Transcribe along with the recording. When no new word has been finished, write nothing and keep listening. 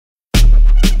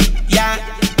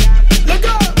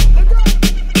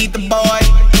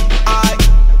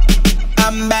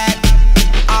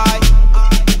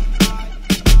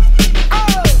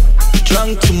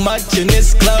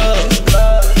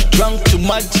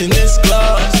much in this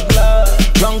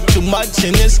club. Drunk too much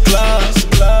in this club.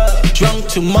 Drunk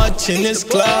too much in this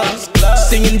club.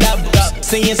 Singing doubles,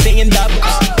 singing doubles.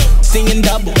 Singing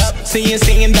doubles,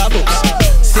 singing doubles.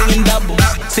 Singing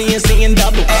doubles, singing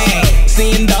doubles.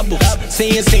 Singing doubles,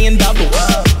 singing doubles.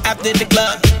 After the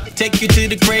club, take you to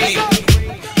the crib.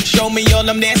 Show me all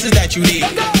them dances that you did.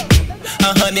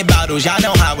 100 bottles, y'all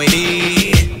know how it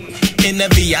is. In the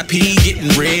VIP, getting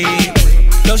red.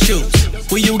 No shoes,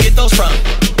 where you get those from?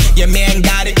 Your man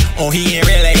got it, or he ain't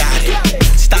really got it.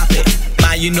 Stop it,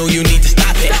 man, you know you need to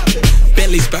stop it.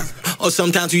 Bentley spur, or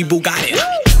sometimes we Bugatti.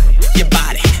 Your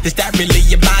body, is that really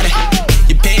your body?